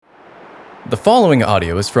The following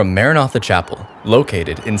audio is from Maranatha Chapel,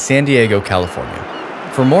 located in San Diego, California.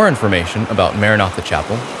 For more information about Maranatha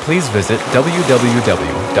Chapel, please visit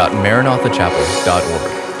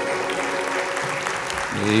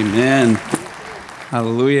www.maranathachapel.org. Amen.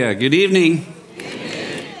 Hallelujah. Good evening.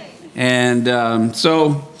 And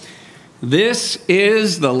so this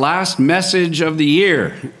is the last message of the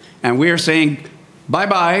year, and we are saying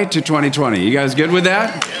bye-bye to 2020. You guys good with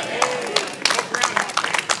that?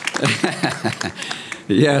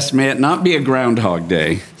 Yes, may it not be a Groundhog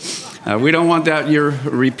Day. We don't want that year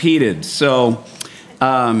repeated. So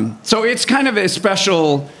it's kind of a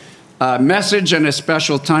special message and a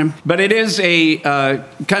special time, but it is a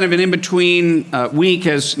kind of an in-between week,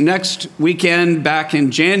 as next weekend back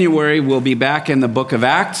in January, we'll be back in the book of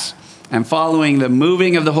Acts and following the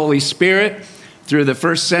moving of the Holy Spirit through the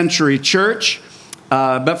first century church.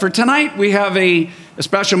 But for tonight, we have a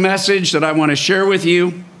special message that I want to share with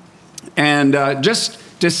you. And just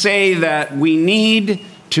to say that we need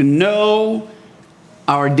to know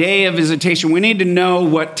our day of visitation. We need to know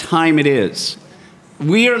what time it is.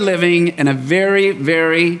 We are living in a very,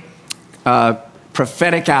 very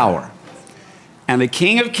prophetic hour. And the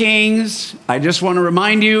King of Kings, I just want to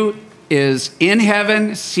remind you, is in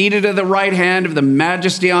heaven, seated at the right hand of the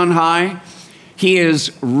Majesty on high. He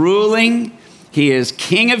is ruling. He is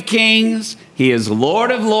King of Kings. He is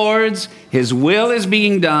Lord of Lords. His will is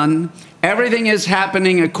being done. Everything is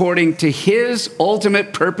happening according to his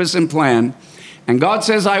ultimate purpose and plan. And God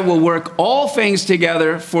says, I will work all things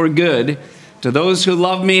together for good to those who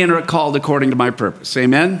love me and are called according to my purpose.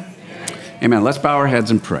 Amen? Amen. Let's bow our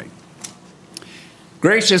heads and pray.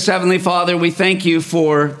 Gracious Heavenly Father, we thank you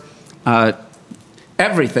for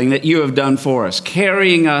everything that you have done for us,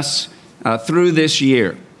 carrying us through this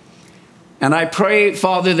year. And I pray,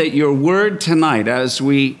 Father, that your word tonight, as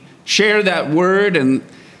we share that word and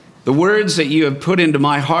the words that you have put into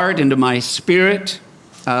my heart, into my spirit,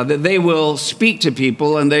 that they will speak to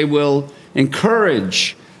people and they will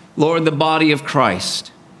encourage, Lord, the body of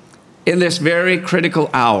Christ in this very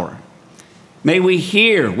critical hour. May we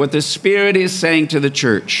hear what the Spirit is saying to the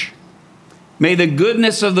church. May the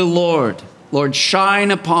goodness of the Lord,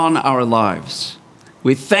 shine upon our lives.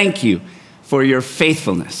 We thank you for your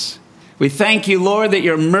faithfulness. We thank you, Lord, that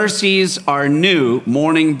your mercies are new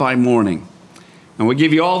morning by morning. And we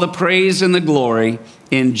give you all the praise and the glory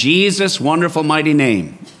in Jesus' wonderful, mighty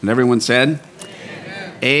name. And everyone said,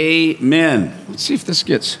 Amen. Amen. Let's see if this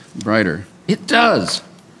gets brighter. It does.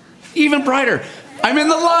 Even brighter. I'm in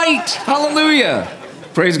the light. Hallelujah.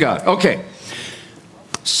 Praise God. Okay.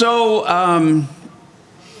 So,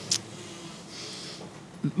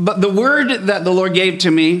 but the word that the Lord gave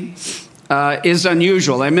to me is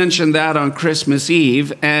unusual. I mentioned that on Christmas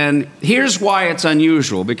Eve, and here's why it's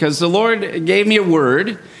unusual. Because the Lord gave me a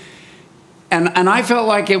word, and I felt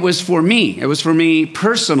like it was for me. It was for me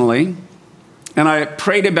personally, and I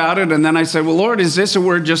prayed about it, and then I said, well, Lord, is this a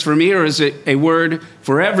word just for me, or is it a word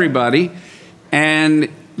for everybody and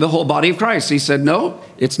the whole body of Christ? He said, no,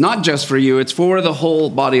 it's not just for you. It's for the whole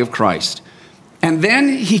body of Christ. And then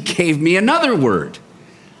he gave me another word,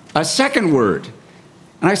 a second word.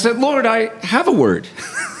 And I said, Lord, I have a word.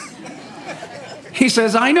 He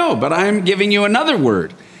says, I know, but I'm giving you another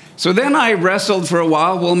word. So then I wrestled for a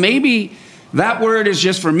while. Well, maybe that word is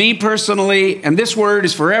just for me personally, and this word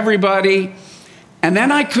is for everybody. And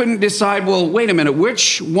then I couldn't decide, well, wait a minute,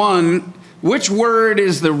 which word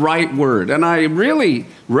is the right word? And I really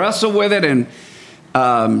wrestled with it, and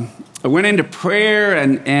I went into prayer.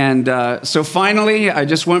 And so finally, I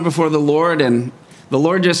just went before the Lord, and the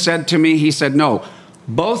Lord just said to me, he said, no,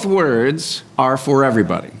 both words are for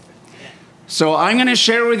everybody. So I'm going to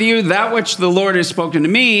share with you that which the Lord has spoken to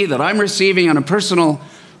me, that I'm receiving in a personal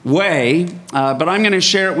way, but I'm going to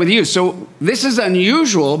share it with you. So this is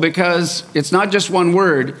unusual because it's not just one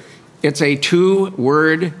word, it's a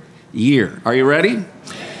 2-word year. Are you ready?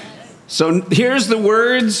 So here's the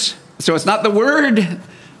words. So it's not the word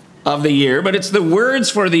of the year, but it's the words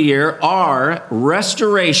for the year are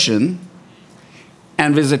restoration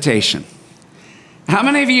and visitation. How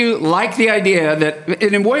many of you like the idea that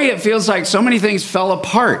in a way it feels like so many things fell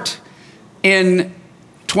apart in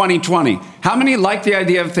 2020? How many like the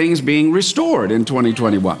idea of things being restored in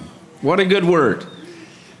 2021? What a good word.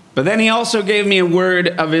 But then he also gave me a word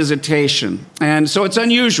of visitation. And so it's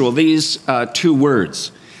unusual, these 2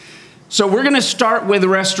 words. So we're going to start with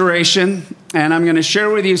restoration, and I'm going to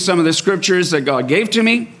share with you some of the scriptures that God gave to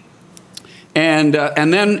me. And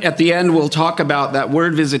then at the end, we'll talk about that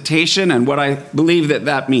word visitation and what I believe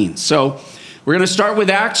that means. So we're going to start with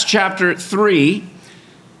Acts chapter 3,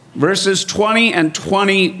 verses 20 and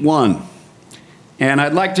 21. And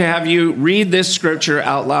I'd like to have you read this scripture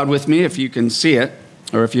out loud with me if you can see it,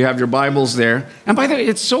 or if you have your Bibles there. And by the way,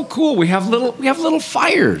 it's so cool. We have little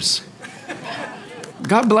fires.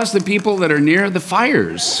 God bless the people that are near the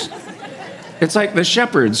fires. It's like the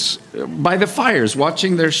shepherds by the fires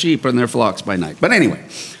watching their sheep and their flocks by night. But anyway,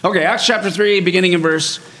 okay, Acts chapter 3, beginning in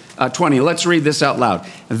verse 20. Let's read this out loud.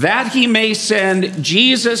 That he may send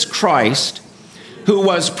Jesus Christ, who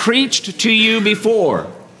was preached to you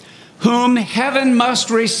before, whom heaven must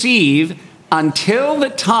receive until the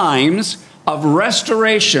times of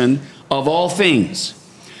restoration of all things,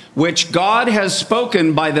 which God has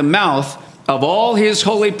spoken by the mouth of all his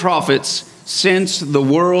holy prophets since the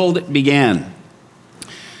world began.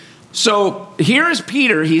 So here is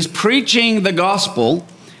Peter. He's preaching the gospel,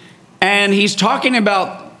 and he's talking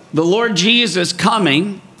about the Lord Jesus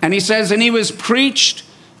coming, and he says, and he was preached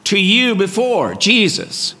to you before,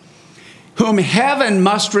 Jesus, whom heaven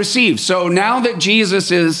must receive. So now that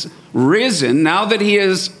Jesus is risen, now that he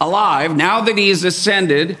is alive, now that he is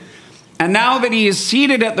ascended, and now that he is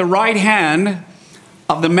seated at the right hand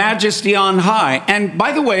of the majesty on high. And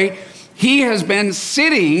by the way, he has been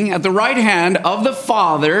sitting at the right hand of the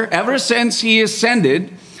Father ever since he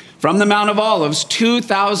ascended from the Mount of Olives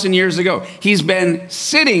 2,000 years ago. He's been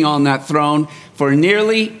sitting on that throne for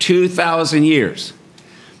nearly 2,000 years.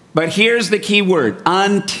 But here's the key word,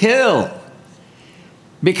 until.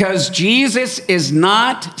 Because Jesus is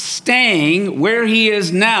not staying where he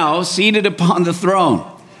is now, seated upon the throne.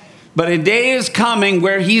 But a day is coming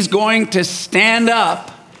where he's going to stand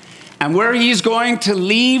up, and where he's going to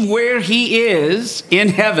leave where he is in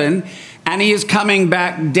heaven, and he is coming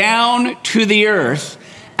back down to the earth,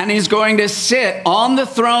 and he's going to sit on the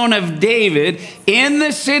throne of David in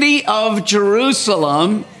the city of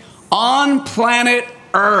Jerusalem on planet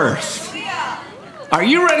Earth. Are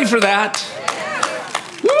you ready for that?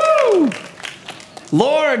 Woo!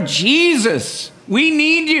 Lord Jesus, we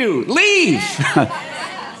need you. Leave.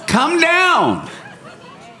 Come down.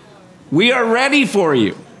 We are ready for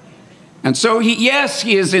you. And so he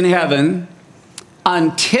is in heaven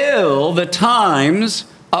until the times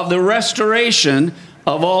of the restoration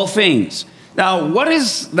of all things. Now, what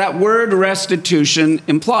does that word restitution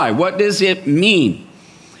imply? What does it mean?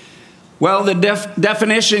 Well, the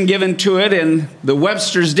definition given to it in the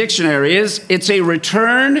Webster's Dictionary is it's a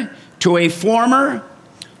return to a former,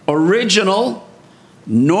 original,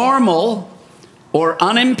 normal, or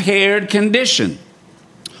unimpaired condition,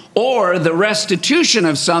 or the restitution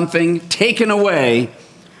of something taken away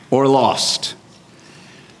or lost.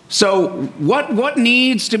 So what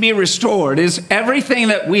needs to be restored is everything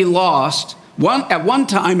that we lost. At one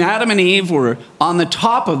time, Adam and Eve were on the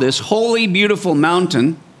top of this holy, beautiful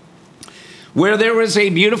mountain where there was a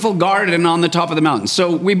beautiful garden on the top of the mountain.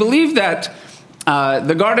 So we believe that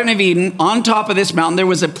the Garden of Eden, on top of this mountain, there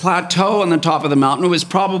was a plateau on the top of the mountain. It was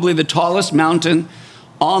probably the tallest mountain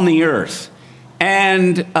on the earth.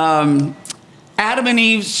 And Adam and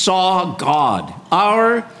Eve saw God.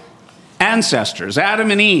 Our ancestors,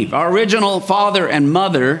 Adam and Eve, our original father and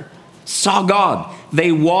mother, saw God.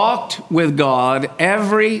 They walked with God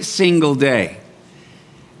every single day.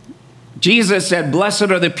 Jesus said,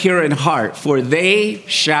 blessed are the pure in heart, for they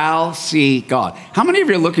shall see God. How many of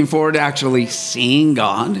you are looking forward to actually seeing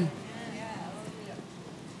God?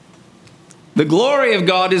 The glory of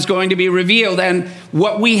God is going to be revealed. And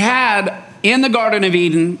what we had in the Garden of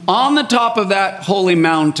Eden, on the top of that holy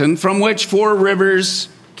mountain, from which 4 rivers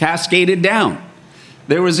cascaded down.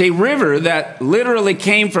 There was a river that literally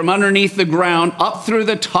came from underneath the ground up through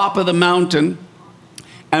the top of the mountain.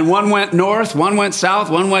 And one went north, one went south,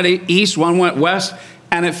 one went east, one went west,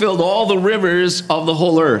 and it filled all the rivers of the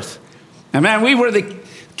whole earth. And man, we were the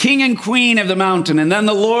king and queen of the mountain. And then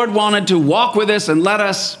the Lord wanted to walk with us and let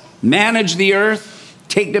us manage the earth,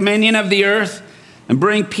 take dominion of the earth, and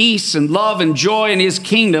bring peace and love and joy in his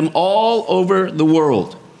kingdom all over the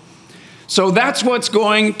world. So that's what's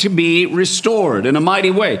going to be restored in a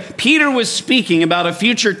mighty way. Peter was speaking about a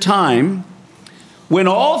future time when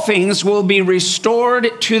all things will be restored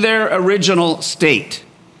to their original state.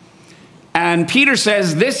 And Peter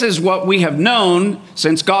says, this is what we have known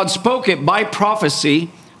since God spoke it by prophecy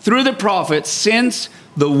through the prophets since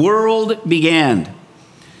the world began.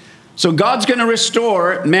 So God's going to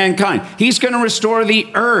restore mankind. He's going to restore the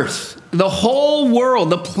earth. The whole world,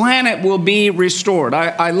 the planet will be restored.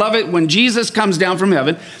 I love it when Jesus comes down from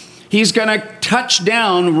heaven. He's going to touch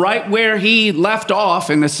down right where he left off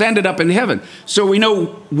and ascended up in heaven. So we know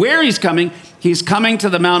where he's coming. He's coming to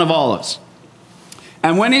the Mount of Olives.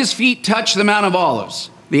 And when his feet touch the Mount of Olives,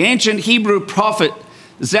 the ancient Hebrew prophet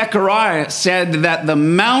Zechariah said that the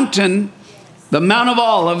mountain the Mount of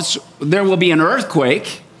Olives, there will be an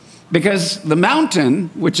earthquake because the mountain,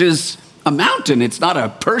 which is a mountain, it's not a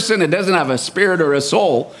person, it doesn't have a spirit or a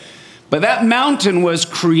soul, but that mountain was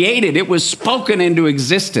created, it was spoken into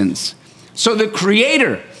existence. So the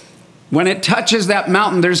Creator, when it touches that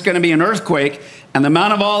mountain, there's going to be an earthquake, and the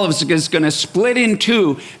Mount of Olives is going to split in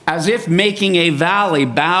two as if making a valley,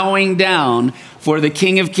 bowing down for the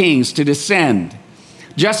King of Kings to descend.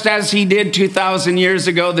 Just as he did 2,000 years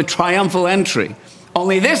ago, the triumphal entry.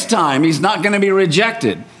 Only this time, he's not going to be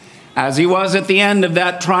rejected. As he was at the end of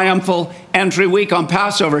that triumphal entry week on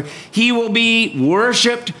Passover, he will be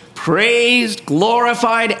worshiped, praised,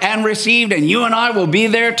 glorified, and received, and you and I will be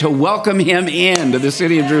there to welcome him into the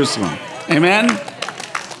city of Jerusalem. Amen?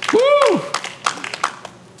 Woo!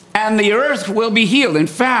 And the earth will be healed. In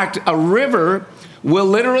fact, a river will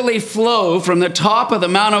literally flow from the top of the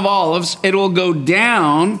Mount of Olives. It will go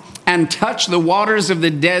down and touch the waters of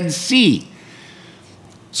the Dead Sea.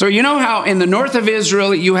 So you know how in the north of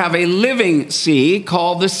Israel you have a living sea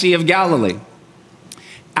called the Sea of Galilee.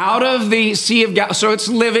 Out of the Sea of Galilee, so it's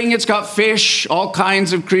living, it's got fish, all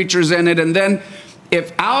kinds of creatures in it. And then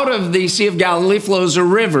if out of the Sea of Galilee flows a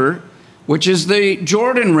river, which is the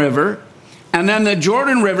Jordan River, and then the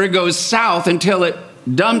Jordan River goes south until it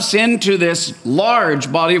dumps into this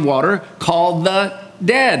large body of water called the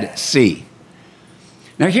Dead Sea.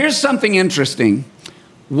 Now here's something interesting.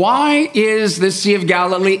 Why is the Sea of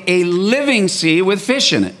Galilee a living sea with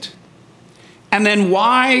fish in it? And then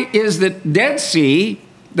why is the Dead Sea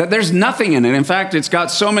that there's nothing in it? In fact, it's got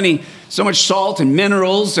so much salt and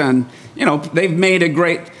minerals, and they've made a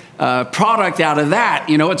great product out of that.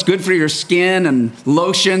 It's good for your skin and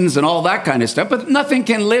lotions and all that kind of stuff, but nothing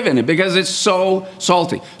can live in it because it's so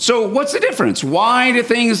salty. So what's the difference? Why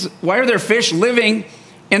are there fish living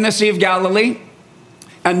in the Sea of Galilee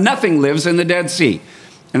and nothing lives in the Dead Sea?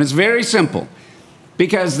 And it's very simple,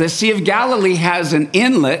 because the Sea of Galilee has an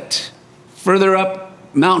inlet further up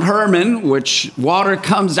Mount Hermon, which water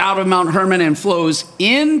comes out of Mount Hermon and flows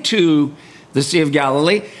into the Sea of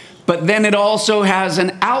Galilee. But then it also has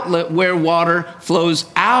an outlet where water flows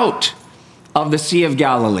out of the Sea of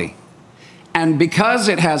Galilee. And because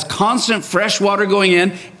it has constant fresh water going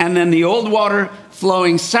in and then the old water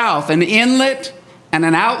flowing south, an inlet and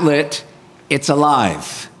an outlet, it's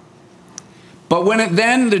alive. But when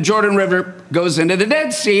then the Jordan River goes into the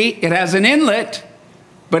Dead Sea, it has an inlet,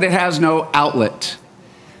 but it has no outlet.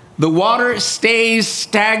 The water stays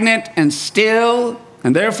stagnant and still,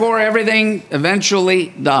 and therefore everything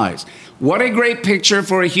eventually dies. What a great picture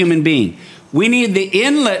for a human being. We need the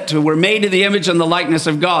inlet. We're made in the image and the likeness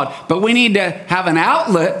of God, but we need to have an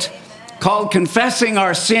outlet called confessing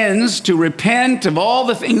our sins, to repent of all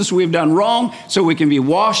the things we've done wrong so we can be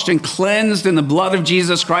washed and cleansed in the blood of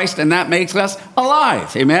Jesus Christ, and that makes us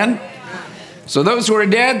alive. Amen? So those who are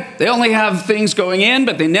dead, they only have things going in,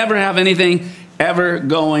 but they never have anything ever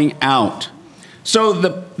going out. So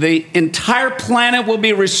the entire planet will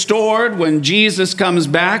be restored when Jesus comes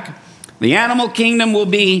back. The animal kingdom will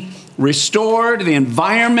be restored. The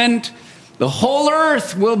environment, the whole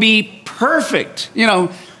earth will be perfect.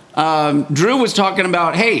 Drew was talking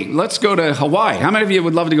about, hey, let's go to Hawaii. How many of you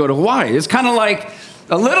would love to go to Hawaii? It's kind of like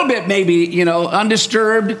a little bit maybe,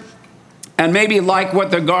 undisturbed, and maybe like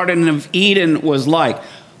what the Garden of Eden was like.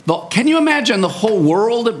 Can you imagine the whole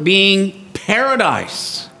world being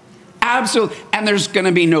paradise? Absolutely. And there's going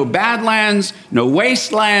to be no badlands, no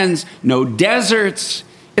wastelands, no deserts.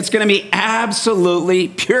 It's going to be absolutely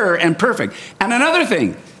pure and perfect. And another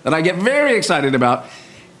thing that I get very excited about,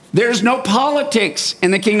 there's no politics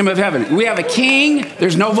in the kingdom of heaven. We have a king.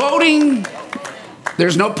 There's no voting.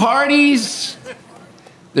 There's no parties.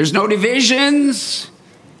 There's no divisions.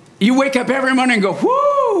 You wake up every morning and go,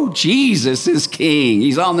 whoo, Jesus is king.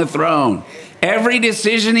 He's on the throne. Every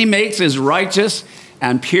decision he makes is righteous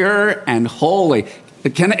and pure and holy.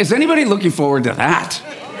 Is anybody looking forward to that?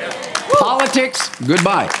 Politics,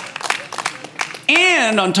 goodbye.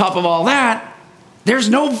 And on top of all that, there's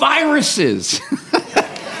no viruses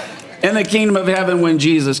in the kingdom of heaven when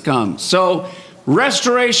Jesus comes. So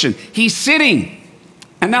restoration, he's sitting.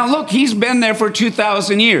 And now look, he's been there for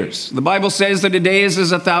 2,000 years. The Bible says that a day is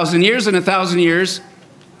as 1,000 years, and 1,000 years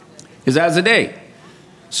is as a day.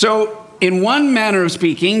 So in one manner of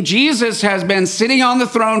speaking, Jesus has been sitting on the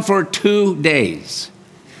throne for 2 days.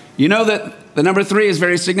 You know that the number 3 is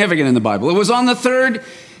very significant in the Bible. It was on the 3rd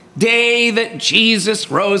day that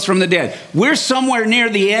Jesus rose from the dead. We're somewhere near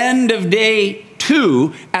the end of day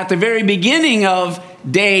 2, at the very beginning of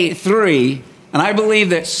day 3. And I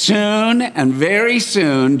believe that soon and very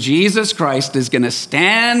soon, Jesus Christ is going to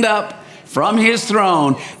stand up from his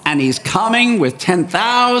throne, and he's coming with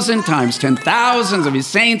 10,000 times 10,000s of his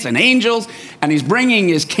saints and angels, and he's bringing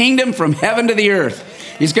his kingdom from heaven to the earth.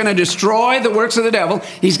 He's going to destroy the works of the devil.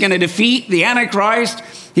 He's going to defeat the Antichrist.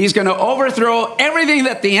 He's going to overthrow everything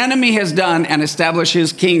that the enemy has done and establish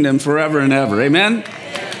his kingdom forever and ever. Amen?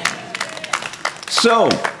 So,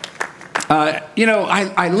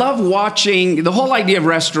 I love watching the whole idea of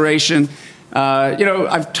restoration.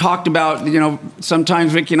 I've talked about,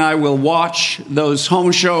 sometimes Vicki and I will watch those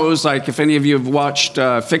home shows, like if any of you have watched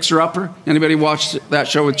Fixer Upper. Anybody watched that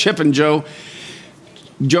show with Chip and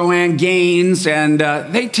Joanne Gaines? And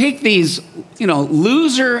they take these,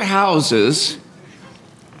 loser houses.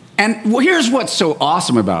 And here's what's so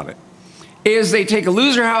awesome about it, is they take a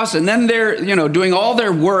loser house and then they're, doing all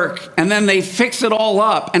their work, and then they fix it all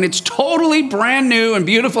up, and it's totally brand new and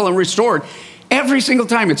beautiful and restored. Every single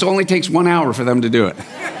time. It only takes 1 hour for them to do it.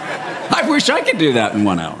 I wish I could do that in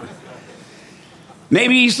 1 hour.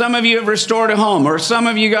 Maybe some of you have restored a home, or some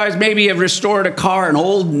of you guys maybe have restored a car, an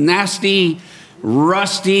old, nasty,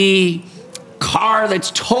 rusty car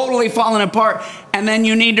that's totally fallen apart, and then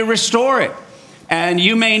you need to restore it. And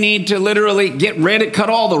you may need to literally cut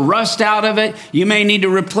all the rust out of it. You may need to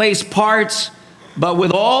replace parts. But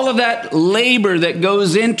with all of that labor that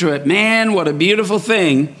goes into it, man, what a beautiful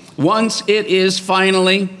thing once it is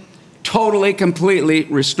finally, totally, completely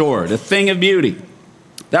restored. A thing of beauty.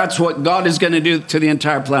 That's what God is going to do to the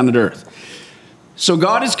entire planet Earth. So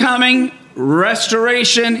God is coming,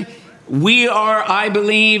 restoration. We are, I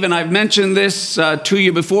believe, and I've mentioned this to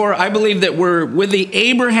you before, I believe that we're with the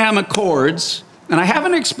Abraham Accords, and I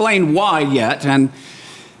haven't explained why yet, and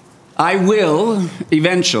I will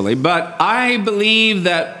eventually, but I believe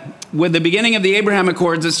that with the beginning of the Abraham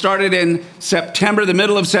Accords, it started in September, the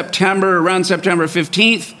middle of September, around September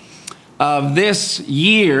 15th of this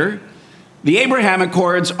year. The Abraham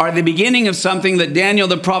Accords are the beginning of something that Daniel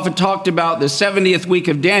the prophet talked about, the 70th week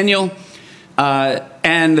of Daniel,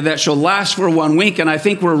 and that shall last for 1 week, and I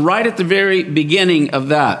think we're right at the very beginning of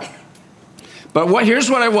that. But here's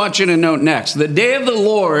what I want you to note next. The day of the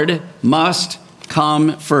Lord must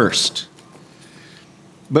come first.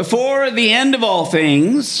 Before the end of all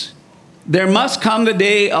things, there must come the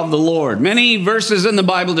day of the Lord. Many verses in the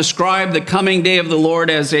Bible describe the coming day of the Lord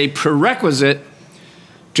as a prerequisite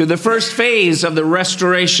to the first phase of the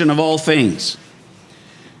restoration of all things.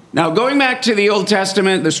 Now, going back to the Old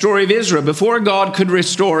Testament, the story of Israel, before God could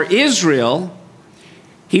restore Israel,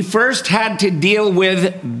 he first had to deal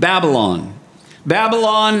with Babylon.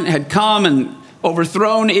 Babylon had come and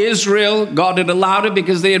overthrown Israel. God had allowed it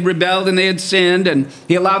because they had rebelled and they had sinned, and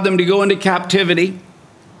he allowed them to go into captivity.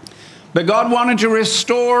 But God wanted to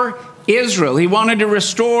restore Israel. He wanted to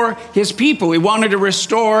restore his people. He wanted to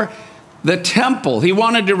restore the temple. He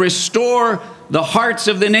wanted to restore the hearts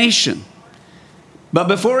of the nation. But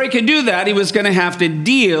before he could do that, he was going to have to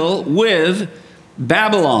deal with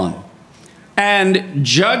Babylon. And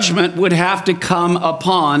judgment would have to come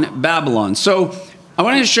upon Babylon. So I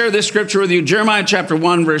want to share this scripture with you, Jeremiah chapter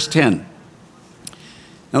 1, verse 10.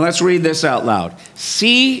 Now let's read this out loud.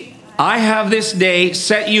 See, I have this day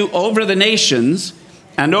set you over the nations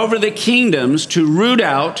and over the kingdoms to root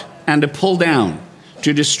out and to pull down,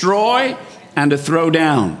 to destroy and to throw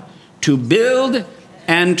down, to build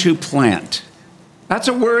and to plant. That's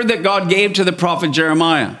a word that God gave to the prophet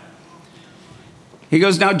Jeremiah. He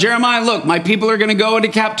goes, now, Jeremiah, look, my people are going to go into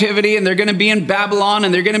captivity, and they're going to be in Babylon,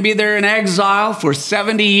 and they're going to be there in exile for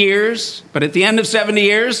 70 years. But at the end of 70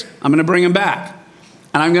 years, I'm going to bring them back.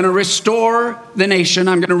 And I'm going to restore the nation.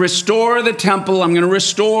 I'm going to restore the temple. I'm going to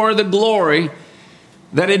restore the glory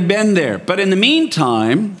that had been there. But in the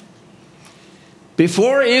meantime,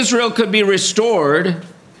 before Israel could be restored,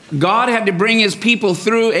 God had to bring his people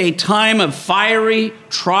through a time of fiery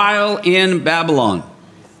trial in Babylon.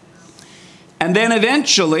 And then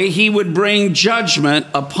eventually he would bring judgment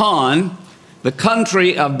upon the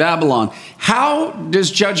country of Babylon. How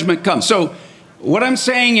does judgment come? So what I'm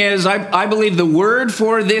saying is, I believe the word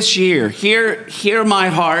for this year, hear my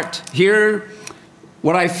heart, hear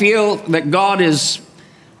what I feel that God is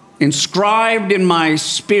inscribed in my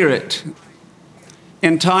spirit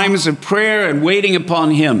in times of prayer and waiting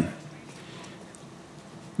upon him.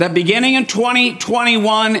 That beginning in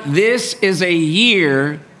 2021, this is a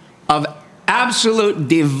year of absolute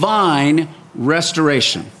divine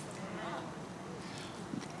restoration.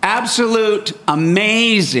 Absolute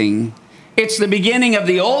amazing. It's the beginning of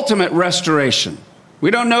the ultimate restoration. We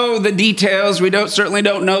don't know the details. We certainly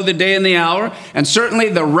don't know the day and the hour. And certainly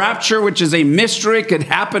the rapture, which is a mystery, could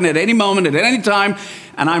happen at any moment, at any time.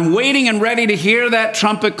 And I'm waiting and ready to hear that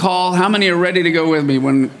trumpet call. How many are ready to go with me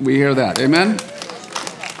when we hear that? Amen?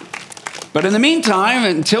 But in the meantime,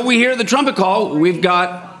 until we hear the trumpet call, we've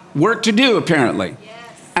got work to do, apparently.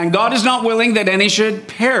 And God is not willing that any should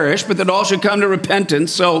perish, but that all should come to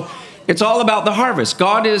repentance. So it's all about the harvest.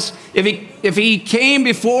 God is, if he came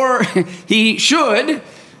before he should,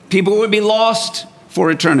 people would be lost for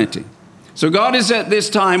eternity. So God is at this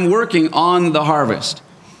time working on the harvest.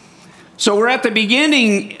 So we're at the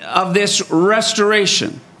beginning of this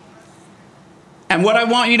restoration. And what I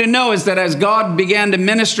want you to know is that as God began to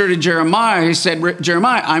minister to Jeremiah, he said,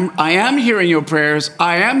 Jeremiah, I am hearing your prayers.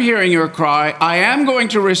 I am hearing your cry. I am going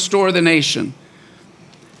to restore the nation.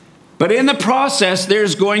 But in the process,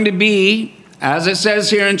 there's going to be, as it says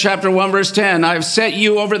here in chapter 1, verse 10, I've set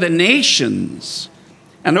you over the nations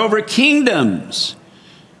and over kingdoms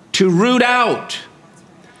to root out,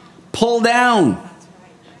 pull down,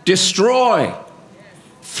 destroy,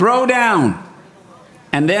 throw down,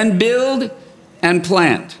 and then build and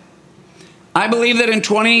plant. I believe that in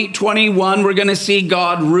 2021, we're going to see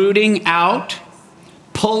God rooting out,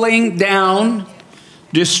 pulling down,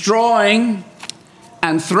 destroying,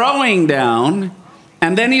 and throwing down,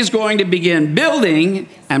 and then he's going to begin building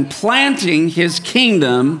and planting his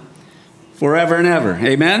kingdom forever and ever.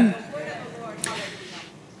 Amen?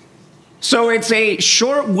 So it's a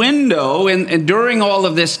short window and during all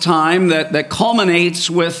of this time that culminates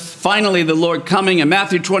with finally the Lord coming. In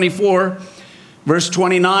Matthew 24, verse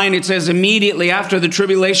 29, it says, immediately after the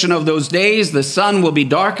tribulation of those days, the sun will be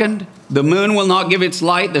darkened, the moon will not give its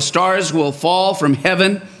light, the stars will fall from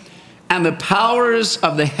heaven, and the powers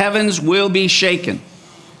of the heavens will be shaken.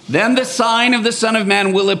 Then the sign of the Son of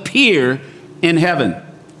Man will appear in heaven.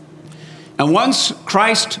 And once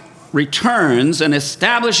Christ returns and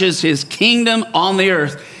establishes his kingdom on the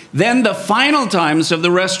earth, then the final times of the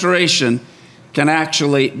restoration can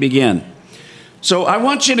actually begin. So I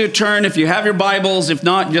want you to turn, if you have your Bibles, if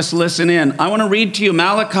not, just listen in. I want to read to you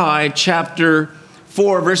Malachi chapter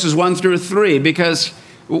 4, verses 1 through 3, because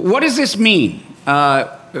what does this mean?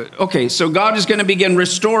 Okay, so God is going to begin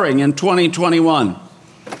restoring in 2021.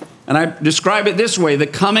 And I describe it this way, the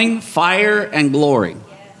coming fire and glory.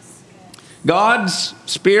 God's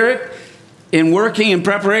Spirit, in working in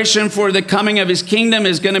preparation for the coming of his kingdom,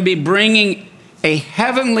 is going to be bringing a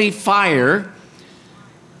heavenly fire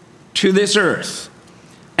to this earth.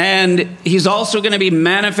 And he's also going to be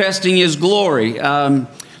manifesting his glory.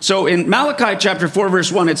 So in Malachi chapter 4,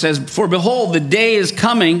 verse 1, it says, for behold, the day is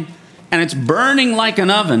coming, and it's burning like an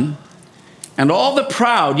oven, and all the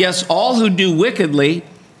proud, yes, all who do wickedly,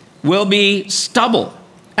 will be stubble.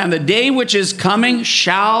 And the day which is coming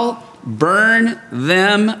shall burn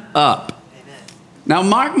them up. Amen. Now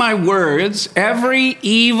mark my words, every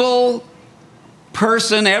evil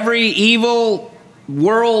person, every evil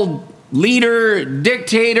world leader,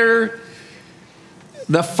 dictator,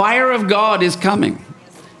 the fire of God is coming.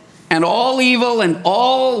 And all evil and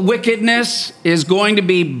all wickedness is going to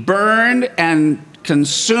be burned and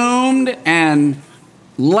consumed and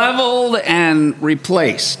leveled and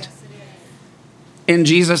replaced. In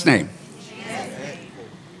Jesus' name.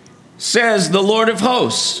 Says the Lord of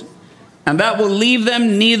hosts, and that will leave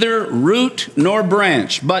them neither root nor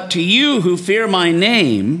branch. But to you who fear my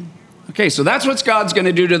name, okay, so that's what God's going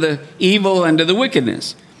to do to the evil and to the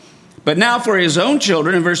wickedness. But now for his own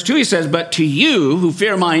children, in verse 2 he says, but to you who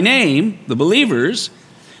fear my name, the believers,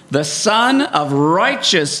 the Son of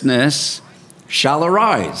righteousness shall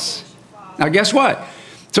arise. Now guess what?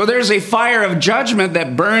 So there's a fire of judgment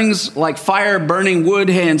that burns like fire burning wood,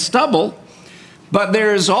 hay, and stubble. But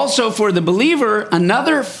there's also for the believer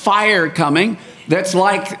another fire coming that's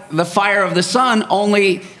like the fire of the sun,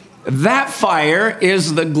 only that fire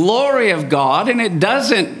is the glory of God, and it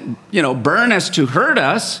doesn't, burn us to hurt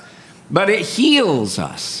us, but it heals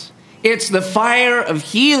us. It's the fire of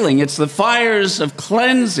healing. It's the fires of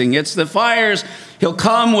cleansing. It's the fires, he'll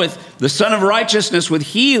come with the Son of Righteousness with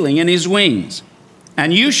healing in his wings.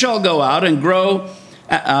 And you shall go out and grow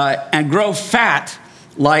fat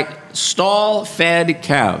like stall-fed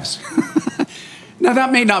calves. Now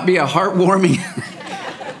that may not be a heartwarming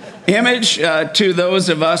image to those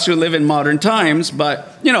of us who live in modern times,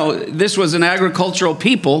 but this was an agricultural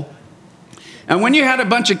people. And when you had a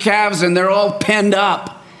bunch of calves and they're all penned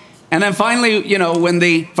up, and then finally, when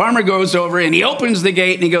the farmer goes over and he opens the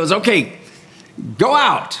gate and he goes, okay, go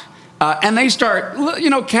out. And they start,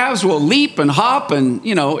 calves will leap and hop, and,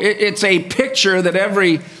 it's a picture that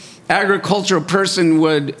every agricultural person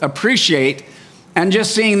would appreciate, and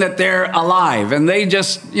just seeing that they're alive, and they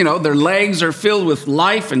just, their legs are filled with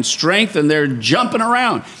life and strength, and they're jumping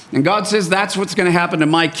around. And God says, that's what's going to happen to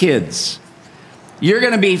my kids. You're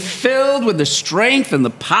going to be filled with the strength and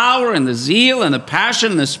the power and the zeal and the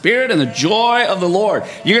passion and the spirit and the joy of the Lord.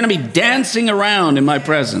 You're going to be dancing around in my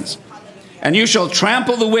presence. And you shall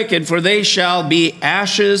trample the wicked, for they shall be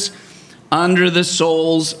ashes under the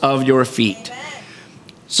soles of your feet.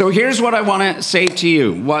 So here's what I want to say to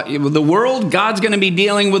you. The world, God's going to be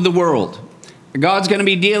dealing with the world. God's going to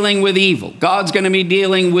be dealing with evil. God's going to be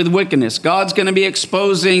dealing with wickedness. God's going to be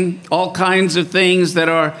exposing all kinds of things that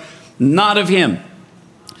are not of him.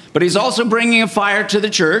 But he's also bringing a fire to the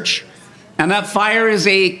church, and that fire is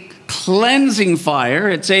a cleansing fire.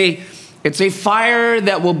 It's a fire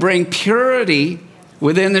that will bring purity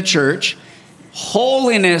within the church,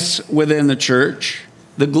 holiness within the church,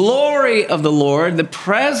 the glory of the Lord, the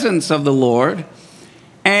presence of the Lord.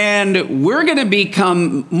 And we're going to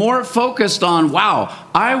become more focused on, wow,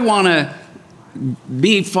 I want to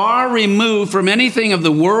be far removed from anything of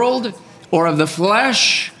the world or of the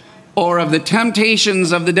flesh or of the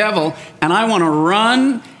temptations of the devil, and I want to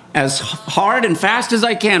run as hard and fast as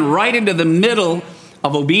I can right into the middle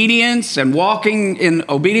of obedience and walking in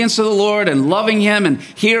obedience to the Lord and loving him and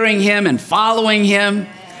hearing him and following him.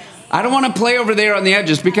 I don't want to play over there on the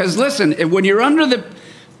edges, because listen, when you're under the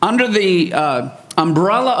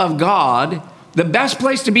umbrella of God, the best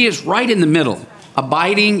place to be is right in the middle,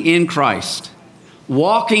 abiding in Christ,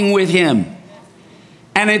 walking with him.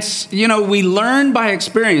 And it's, we learn by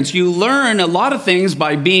experience. You learn a lot of things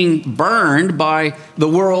by being burned by the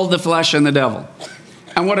world, the flesh, and the devil.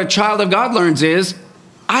 And what a child of God learns is,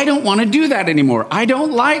 I don't want to do that anymore. I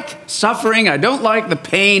don't like suffering. I don't like the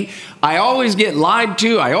pain. I always get lied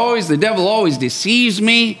to. The devil always deceives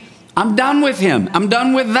me. I'm done with him. I'm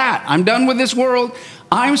done with that. I'm done with this world.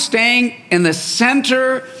 I'm staying in the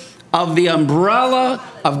center of the umbrella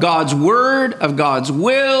of God's word, of God's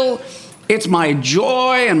will. It's my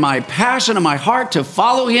joy and my passion and my heart to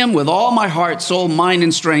follow him with all my heart, soul, mind,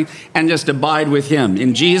 and strength, and just abide with him.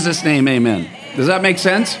 In Jesus' name, amen. Does that make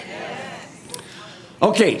sense?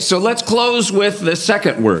 Okay, so let's close with the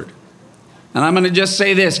second word. And I'm going to just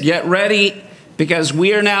say this, get ready, because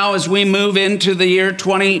we are now, as we move into the year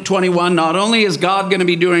 2021, not only is God going to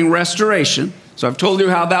be doing restoration, so I've told you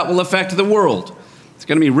how that will affect the world. It's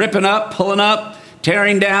going to be ripping up, pulling up,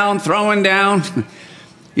 tearing down, throwing down.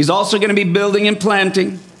 He's also going to be building and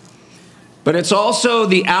planting. But it's also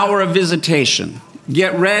the hour of visitation.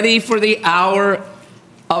 Get ready for the hour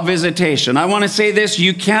of visitation. I want to say this,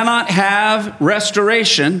 you cannot have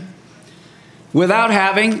restoration without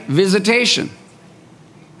having visitation.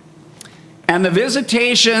 And the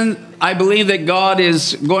visitation, I believe that God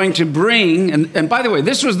is going to bring, and by the way,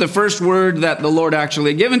 this was the first word that the Lord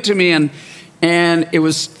actually given to me, and it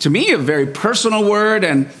was, to me, a very personal word,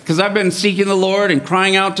 and because I've been seeking the Lord and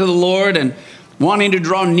crying out to the Lord and wanting to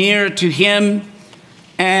draw near to him.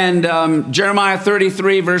 And Jeremiah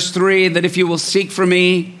 33, verse 3, that if you will seek for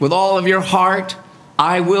me with all of your heart,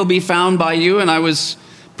 I will be found by you. And I was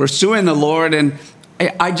pursuing the Lord, and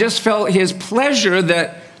I just felt his pleasure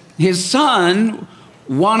that his son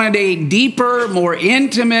wanted a deeper, more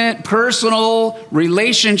intimate, personal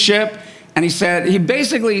relationship. And he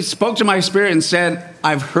basically spoke to my spirit and said,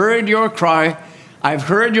 I've heard your cry. I've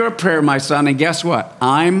heard your prayer, my son. And guess what?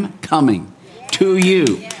 I'm coming to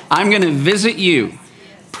you. I'm going to visit you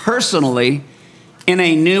personally in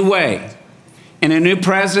a new way, in a new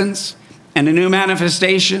presence, in a new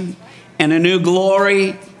manifestation, in a new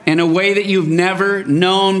glory, in a way that you've never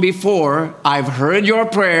known before. I've heard your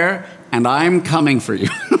prayer and I'm coming for you.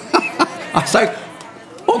 I was like,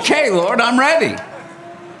 okay, Lord, I'm ready.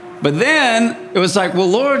 But then it was like, well,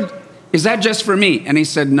 Lord, is that just for me? And he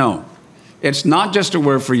said, no, it's not just a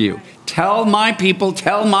word for you. Tell my people,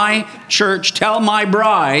 tell my church, tell my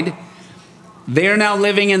bride, they're now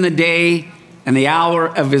living in the day and the hour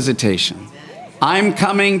of visitation. I'm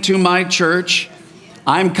coming to my church.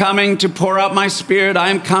 I'm coming to pour out my spirit.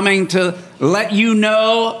 I'm coming to let you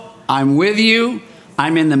know I'm with you.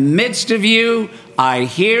 I'm in the midst of you. I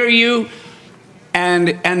hear you.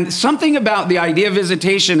 And something about the idea of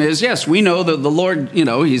visitation is, yes, we know that the Lord,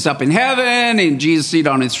 he's up in heaven and Jesus seated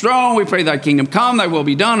on his throne. We pray thy kingdom come, thy will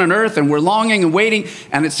be done on earth. And we're longing and waiting.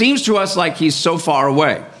 And it seems to us like he's so far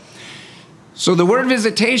away. So the word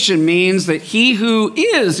visitation means that he who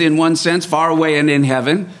is, in one sense, far away and in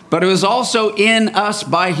heaven, but who is also in us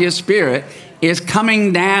by his Spirit, is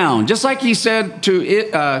coming down. Just like he said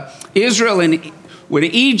to Israel with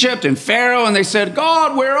Egypt and Pharaoh, and they said,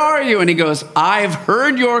 God, where are you? And he goes, I've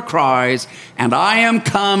heard your cries, and I am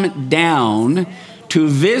come down to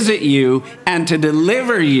visit you and to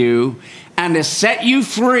deliver you and to set you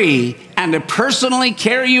free and to personally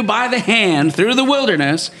carry you by the hand through the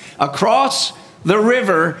wilderness, across the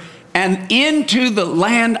river, and into the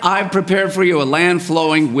land I've prepared for you, a land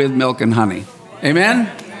flowing with milk and honey. Amen?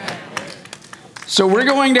 So we're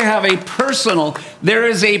going to have there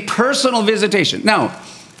is a personal visitation. Now,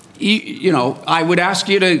 I would ask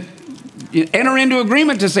you to enter into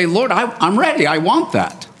agreement to say, Lord, I'm ready. I want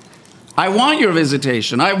that. I want your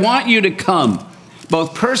visitation. I want you to come,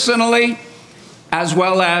 both personally as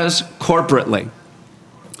well as corporately.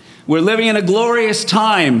 We're living in a glorious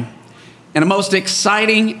time and a most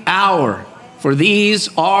exciting hour, for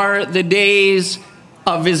these are the days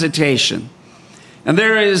of visitation. And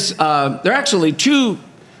there are actually two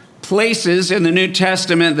places in the New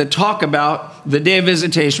Testament that talk about the day of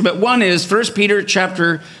visitation, but one is 1 Peter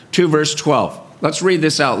chapter 2, verse 12. Let's read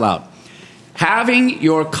this out loud. Having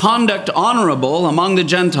your conduct honorable among the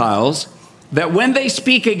Gentiles, that when they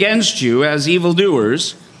speak against you as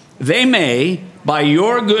evildoers, they may, by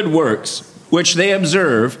your good works, which they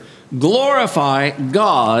observe, glorify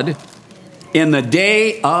God in the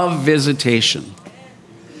day of visitation.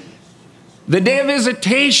 The day of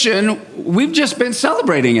visitation, we've just been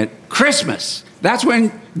celebrating it, Christmas. That's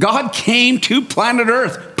when God came to planet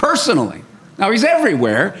Earth personally. Now, he's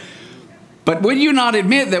everywhere, but would you not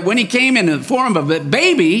admit that when he came in the form of a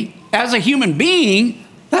baby, as a human being,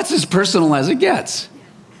 that's as personal as it gets.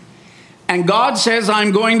 And God says,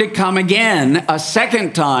 I'm going to come again a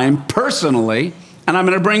second time personally, and I'm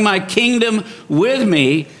going to bring my kingdom with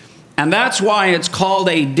me. And that's why it's called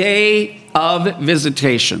a day of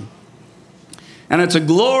visitation. And it's a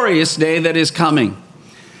glorious day that is coming.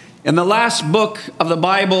 In the last book of the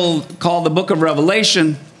Bible, called the book of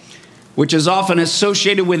Revelation, which is often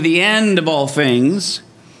associated with the end of all things,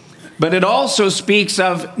 but it also speaks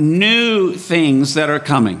of new things that are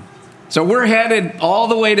coming. So we're headed all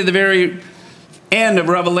the way to the very end of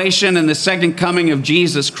Revelation and the second coming of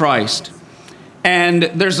Jesus Christ. And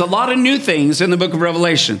there's a lot of new things in the book of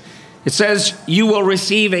Revelation. It says, you will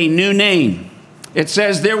receive a new name. It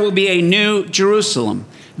says there will be a new Jerusalem.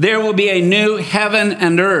 There will be a new heaven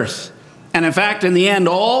and earth. And in fact, in the end,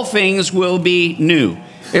 all things will be new.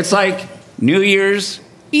 It's like New Year's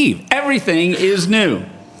Eve. Everything is new.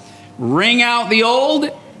 Ring out the old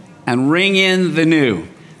and ring in the new.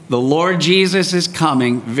 The Lord Jesus is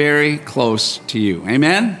coming very close to you.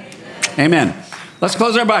 Amen? Amen. Let's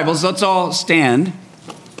close our Bibles. Let's all stand.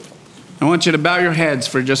 I want you to bow your heads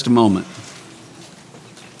for just a moment.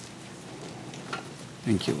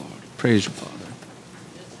 Thank you, Lord. Praise you, Father.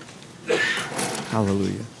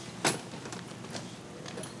 Hallelujah.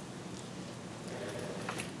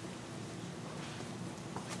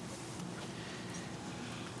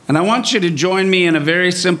 And I want you to join me in a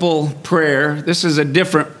very simple prayer. This is a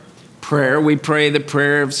different prayer. We pray the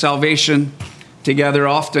prayer of salvation together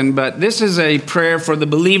often, but this is a prayer for the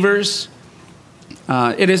believers.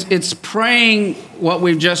 It's praying what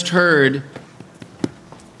we've just heard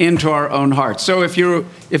into our own hearts. So if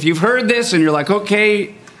you've heard this and you're like,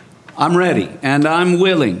 okay, I'm ready and I'm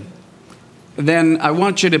willing, then I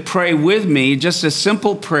want you to pray with me just a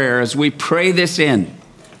simple prayer as we pray this in.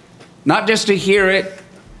 Not just to hear it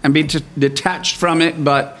and be detached from it,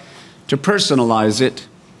 but to personalize it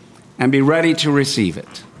and be ready to receive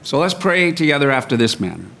it. So let's pray together after this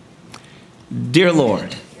manner. Dear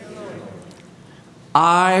Lord,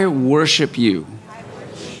 I worship you.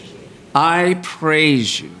 I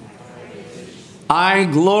praise you. I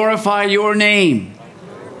glorify your name.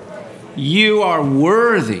 You are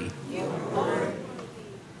worthy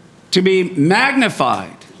to be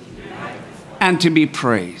magnified and to be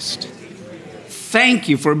praised. Thank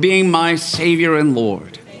you for being my Savior and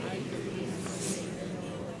Lord.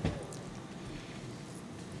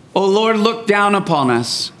 Oh Lord, look down upon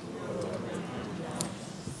us.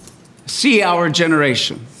 See our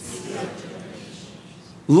generation.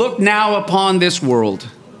 Look now upon this world.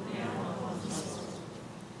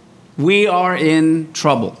 We are in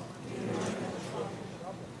trouble.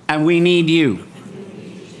 And we need you.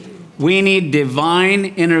 We need divine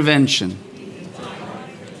intervention.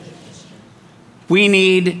 We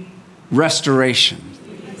need restoration.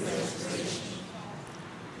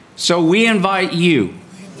 So we invite you,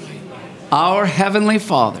 our Heavenly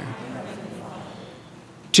Father,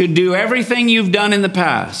 to do everything you've done in the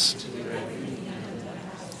past.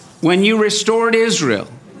 When you restored Israel,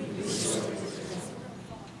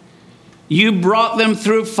 you brought them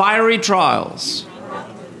through fiery trials,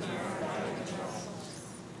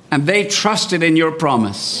 and they trusted in your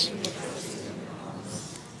promise.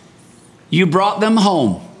 You brought them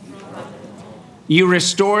home. You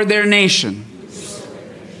restored their nation.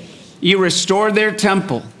 You restored their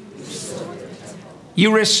temple.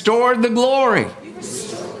 You restored the glory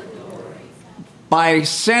by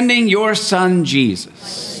sending your son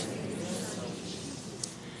Jesus.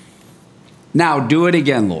 Now do it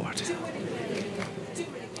again, Lord.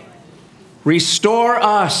 Restore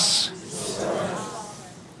us.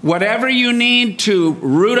 Whatever you need to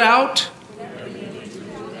root out,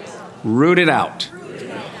 root it out.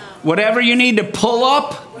 Whatever you need to pull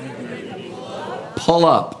up, pull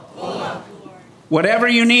up. Whatever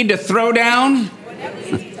you need to throw down,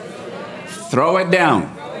 throw it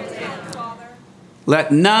down.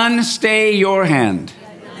 Let none stay your hand.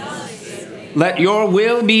 Let your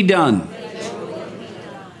will be done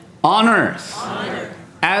on earth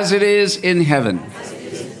as it is in heaven.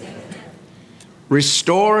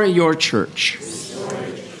 Restore your church.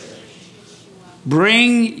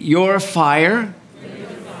 Bring your fire.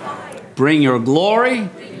 Bring your glory.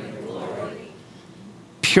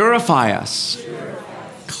 Purify us.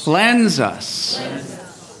 Cleanse us.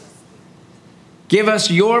 Give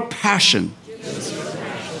us your passion.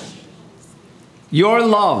 Your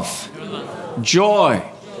love, joy,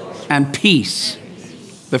 and peace,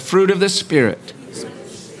 the fruit of the Spirit.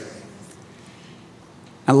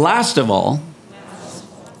 And last of all,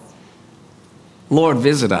 Lord,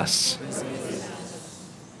 visit us.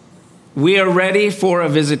 We are ready for a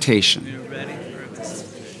visitation.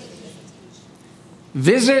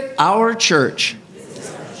 Visit our church,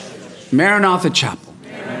 Maranatha Chapel.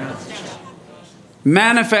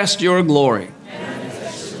 Manifest your glory.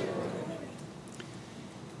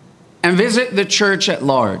 And visit the church at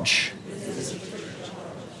large,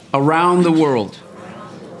 around the world,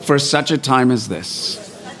 for such a time as this.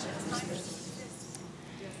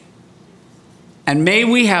 And may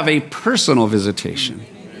we have a personal visitation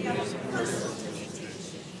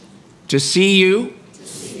to see you,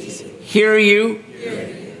 hear you,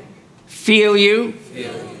 feel you,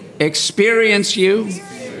 experience you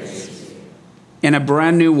in a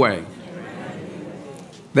brand new way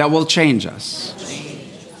that will change us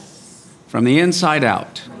from the inside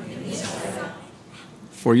out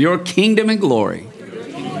for your kingdom and glory.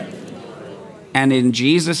 And in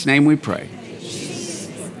Jesus' name we pray.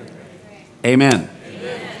 Amen.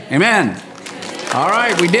 Amen. All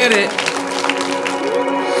right, we did it.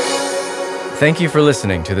 Thank you for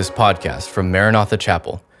listening to this podcast from Maranatha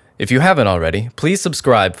Chapel. If you haven't already, please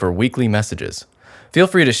subscribe for weekly messages. Feel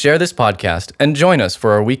free to share this podcast and join us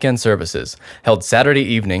for our weekend services, held Saturday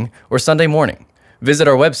evening or Sunday morning. Visit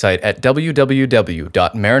our website at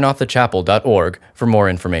www.maranathachapel.org for more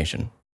information.